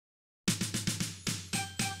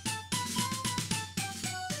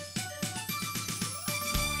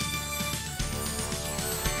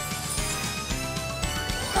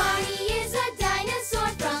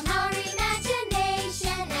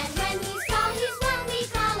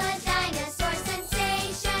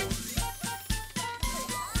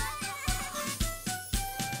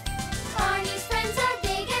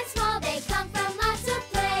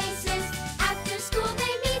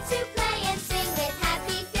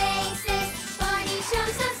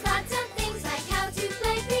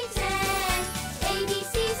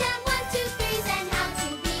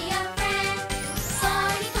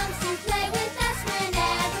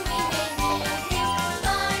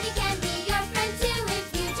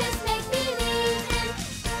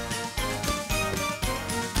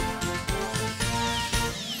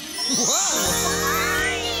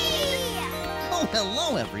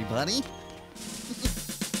everybody.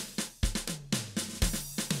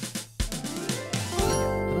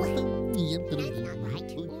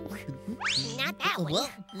 Not that one.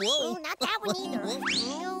 Whoa. Oh, not that one either.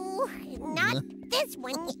 No, not this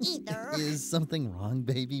one either. Is something wrong,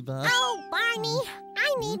 Baby Bop? Oh, Barney,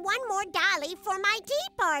 I need one more dolly for my tea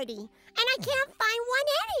party, and I can't find one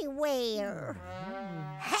anywhere.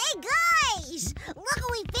 Hey, guys! Look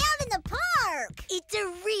what we found in the park! It's a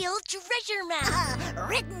real treasure map.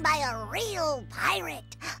 Written by a real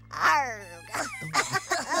pirate. Arrgh.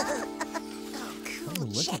 Oh,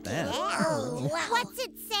 look Check at that. it out. What's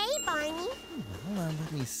it say, Barney? Well,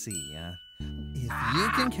 let me see. If you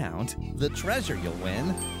can count the treasure you'll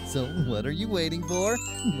win. So what are you waiting for?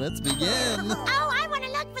 Let's begin. Oh, I want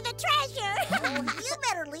to look for the treasure. You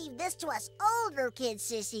better leave this to us older kids,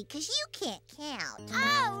 Sissy, because you can't count.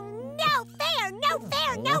 Oh, no fair, no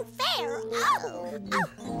fair, no fair.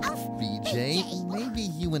 BJ, maybe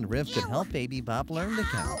you and Riff could help Baby Bop learn to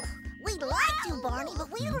count. We'd like to, Barney, but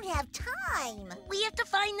we don't have time. We have to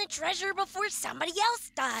find the treasure before somebody else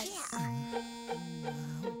does.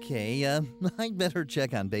 Okay, I'd better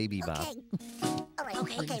check on Baby Bop. Okay. All right,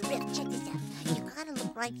 okay, Riff, check this out. You gotta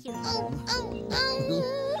look right here.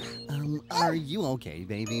 Are you okay,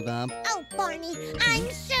 Baby Bop? Oh, Barney, I'm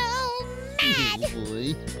so mad.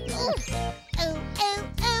 Boy.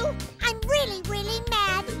 Oh, I'm really, really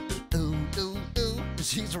mad. Ooh,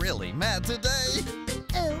 she's really mad today.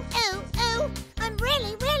 Oh, I'm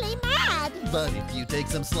really, really mad. But if you take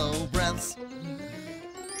some slow breaths,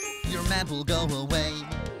 your mad will go away.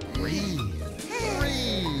 Breathe,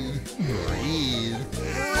 breathe, breathe,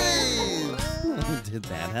 breathe. Did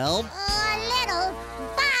that help? A little,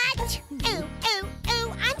 but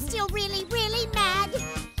I'm still really, really mad.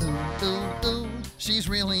 Ooh, she's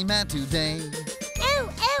really mad today.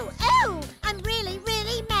 I'm really,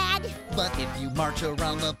 really mad. But if you march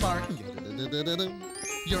around the park,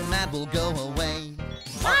 your mad will go away.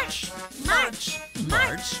 March, march,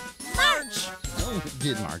 march, march. Oh,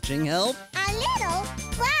 did marching help? A little,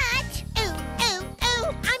 but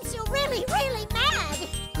I'm still really, really mad.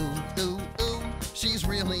 Ooh, she's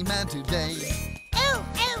really mad today.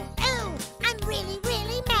 I'm really,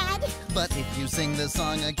 really mad. But if you sing the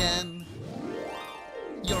song again,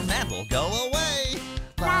 your mad will go away.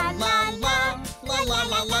 La la la, la la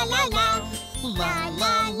la la la la, la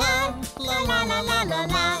la la, la la la la la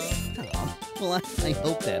la. Well, I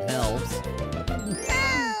hope that helps.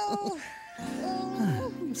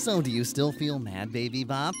 So, do you still feel mad, Baby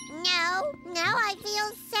Bop? No, I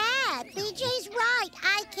feel sad. BJ's right.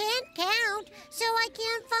 I can't count, so I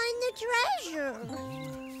can't find the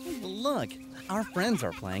treasure. Look, our friends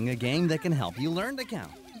are playing a game that can help you learn to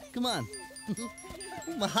count. Come on.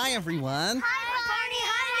 Well, hi, everyone. Hi, Barney.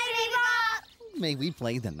 Hi, Baby Bop. May we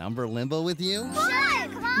play the number Limbo with you? Sure,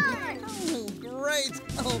 come on. Oh, great.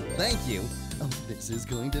 Oh, thank you. Oh, this is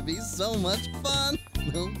going to be so much fun.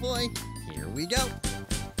 Oh, boy. Here we go.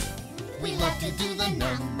 We love to do the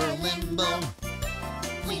number Limbo.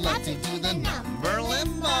 We love to do the number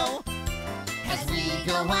Limbo. As we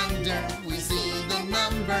go under, we see the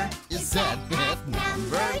number is set at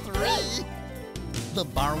number 3. The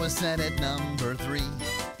bar was set at number 3.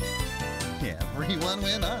 Everyone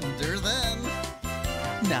went under then.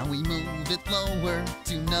 Now we move it lower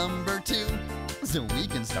to number 2, so we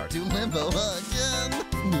can start to limbo again.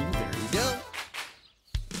 There you go.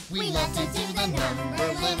 We love to do the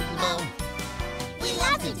number Limbo. We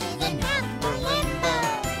love to do the number Limbo.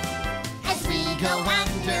 As we go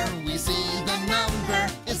under, we see the number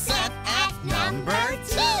is set at number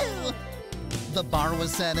 2. The bar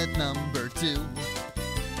was set at number 2.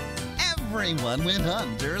 Everyone went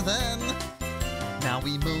under then. Now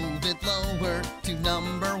we move it lower to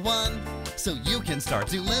number 1, so you can start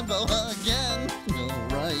to limbo again. All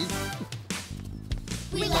right.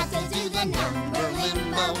 We love to do the number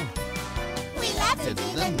Limbo. We love to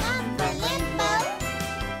do the number Limbo.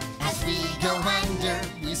 As we go under,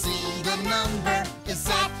 we see the number is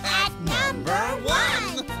set at number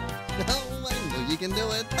 1. Oh, I know you can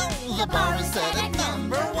do it. Oh, the bar is set at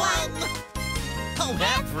number 1. Oh,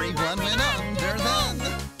 everyone went under then.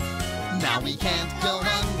 Now we can't go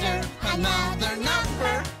under another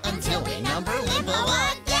number until we number Limbo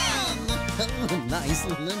again. Oh, nice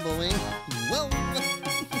limboing. Whoa.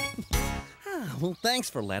 Well, thanks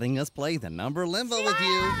for letting us play the number Limbo with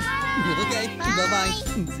you. Okay, bye-bye.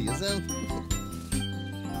 See you soon.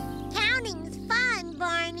 Counting's fun,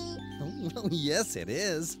 Barney. Oh, well, yes, it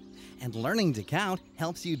is. And learning to count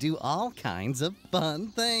helps you do all kinds of fun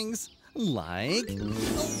things. Like...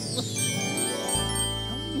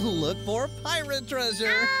 look for pirate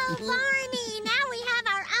treasure. Oh, Barney, now we have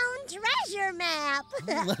our own treasure. treasure map.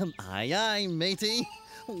 Aye, aye, matey.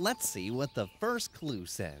 Let's see what the first clue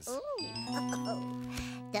says. Ooh.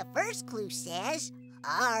 The first clue says,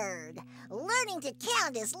 "Arg! Learning to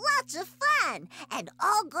count is lots of fun, and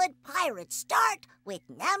all good pirates start with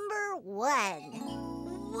number 1."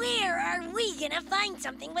 Where are we gonna find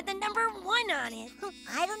something with the number 1 on it?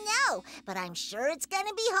 I don't know, but I'm sure it's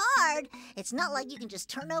gonna be hard. It's not like you can just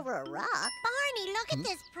turn over a rock. Barney, look at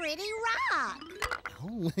this pretty rock.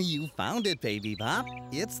 Oh, you found it, Baby Bop.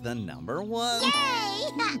 It's the number 1. Yay!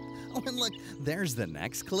 Oh, and look, there's the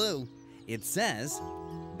next clue. It says,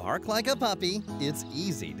 bark like a puppy, it's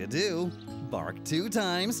easy to do. Bark 2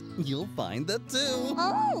 times, you'll find the 2.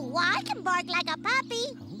 Oh, I can bark like a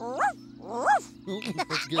puppy. Woof, woof. Oh,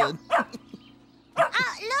 that's good.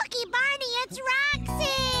 Looky, Barney, it's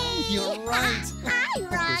Roxy! You're right. Hi,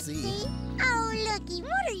 Roxy. See? Oh, looky,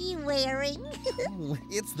 what are you wearing? Oh,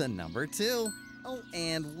 it's the number 2. Oh,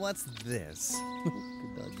 and what's this?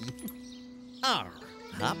 Good doggy. Arr,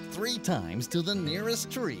 hop 3 times to the nearest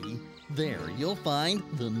tree. There you'll find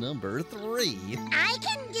the number 3. I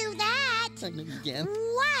can do that. I know you can.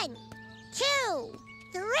 1, 2,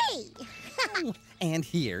 3. And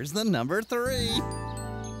here's the number 3.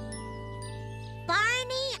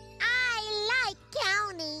 Barney, I like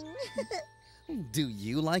counting. Do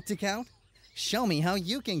you like to count? Show me how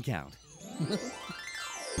you can count. 1, 2, 3,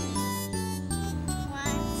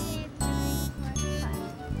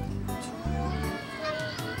 4,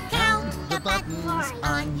 5. Count the buttons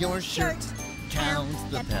on your shirt. Count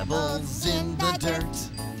the pebbles in the dirt.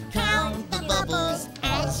 Count the bubbles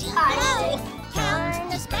as you go.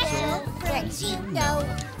 Count the special friends you know.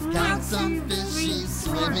 Count some fishies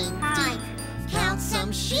swimming deep. Count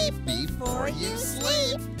some sheep before you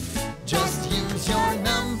sleep. Just use your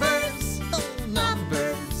numbers, oh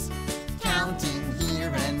numbers. Counting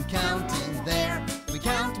here and counting there. We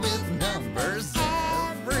count with numbers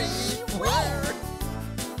everywhere.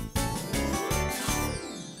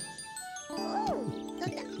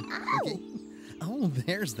 Okay. Oh,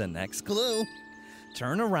 there's the next clue.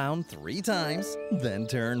 Turn around 3 times, then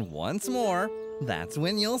turn once more. That's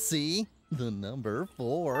when you'll see the number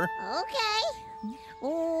 4. Okay.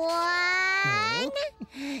 1,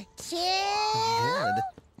 2, Good.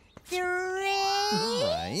 3,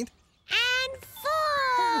 Right. and 4.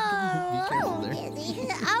 Be careful there.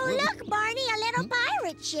 Oh, look, Barney, a little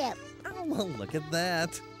pirate ship. Oh, well, look at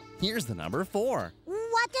that. Here's the number 4.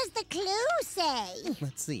 What does the clue say?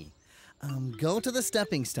 Let's see. Go to the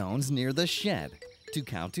stepping stones near the shed. To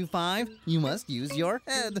count to 5, you must use your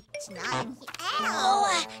head. It's not.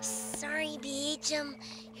 Oh, sorry, Beach.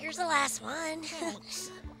 Here's the last one.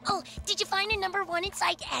 Oh, did you find a number 1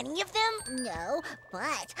 inside any of them? No,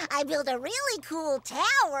 but I built a really cool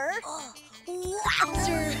tower. Oh,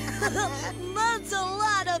 wowzer! That's a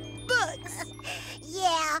lot of books.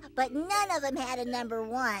 Yeah, but none of them had a number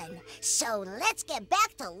 1. So let's get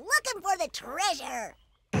back to looking for the treasure.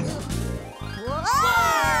 Whoa!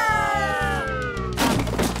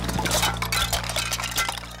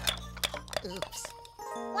 Oops.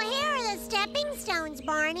 Well, here are the stepping stones,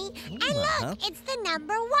 Barney. And uh-huh. look, it's the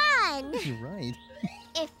number 1. You're right.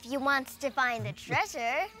 If you want to find the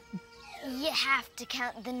treasure, you have to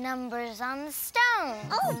count the numbers on the stone.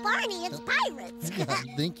 Oh, Barney, it's pirates.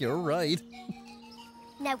 I think you're right.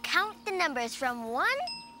 Now count the numbers from 1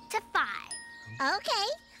 to 5. Okay,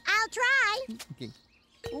 I'll try. Okay.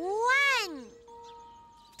 1,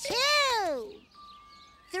 2,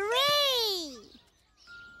 3,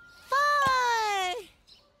 4,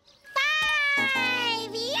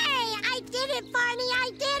 5. Yay! I did it, Barney.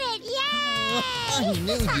 I did it. Yay! I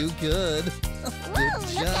knew you could. Woo,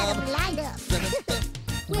 Good look at job. them lined up.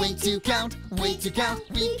 Wait to count, wait to count.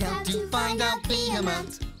 We count to find out the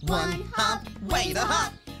amount. 1 hop, wait a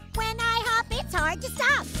hop. When I hop, it's hard to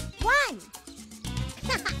stop. 1.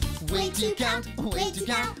 Wait to count, wait to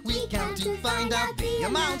count. We count to find out the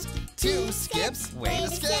amount. 2 skips, wait a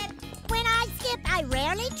skip. When I skip, I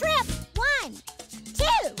rarely trip. 1, 2.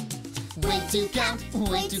 Wait to count,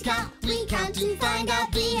 wait to count. We count to find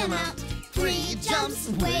out the amount. 3 jumps,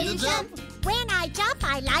 wait a jump. When I jump,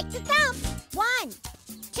 I like to thump. 1,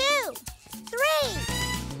 2,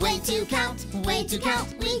 3. Wait to count, wait to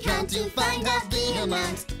count. We count to find out the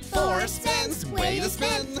amount. 4 spins, wait a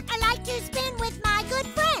spin. I like to spin with my good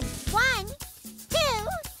friend. 1, 2,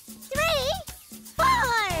 3, 4.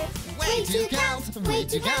 Wait to count, wait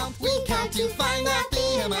to count. We count to find out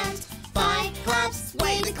the amount. 5 claps,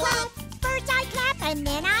 wait a clap. First I clap and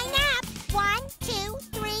then I nap. 1, 2,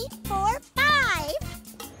 3, 4, 5.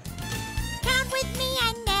 Count with me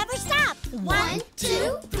and never stop. 1,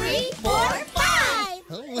 2, 3, 4, 5.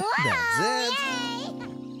 Oh, that's it.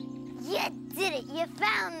 You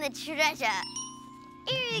treasure.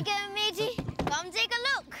 Here you go, matey. Come take a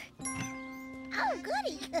look. Oh,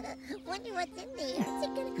 goody. Wonder what's in there.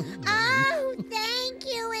 Oh, thank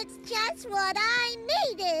you. It's just what I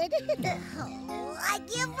needed. Oh, I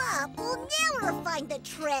give up. We'll never find the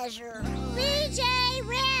treasure. BJ,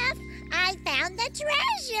 Riff, I found the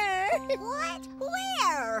treasure. What?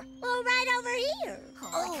 Where? Well, right over here.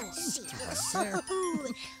 Oh, I can see this.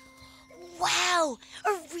 Wow, a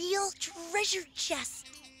real treasure chest.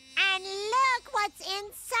 And look what's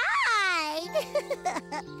inside.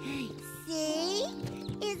 See?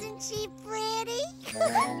 Isn't she pretty?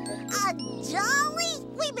 A dolly?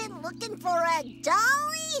 We've been looking for a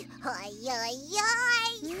dolly? Ay, ay,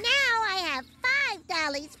 ay. Now I have 5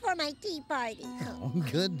 dollies for my tea party. Oh,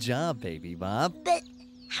 good job, Baby Bop. But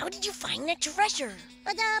how did you find the treasure?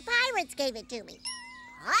 But the pirates gave it to me.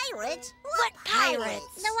 Pirates? What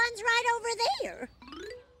pirates? The ones right over there.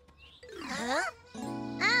 Huh?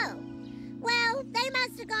 Oh. Well, they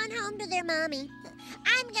must have gone home to their mommy.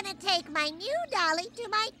 I'm gonna take my new dolly to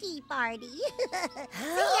my tea party.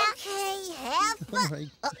 Okay, have All fun. right.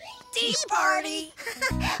 Tea party.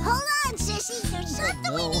 Hold on, sissy. There's something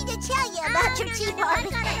no. we need to tell you about your tea party.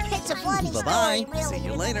 It's a funny Bye-bye. story, really. See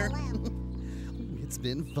you later. It's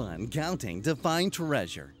been fun counting to find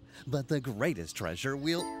treasure. But the greatest treasure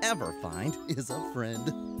we'll ever find is a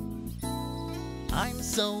friend. I'm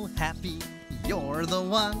so happy you're the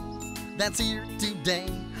one that's here today,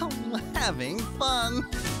 oh, having fun.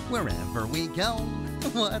 Wherever we go,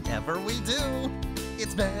 whatever we do,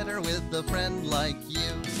 it's better with a friend like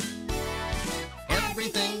you.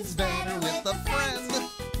 Everything's better with a friend.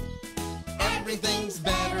 Everything's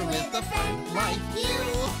better with a friend like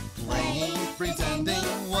you. Playing, pretending,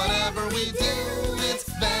 whatever we do, it's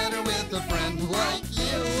better with a friend like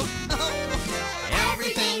you. Oh,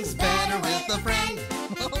 everything's better with a friend.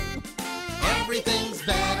 Everything's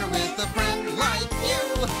better with a friend like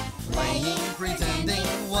you. Playing, pretending,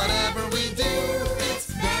 whatever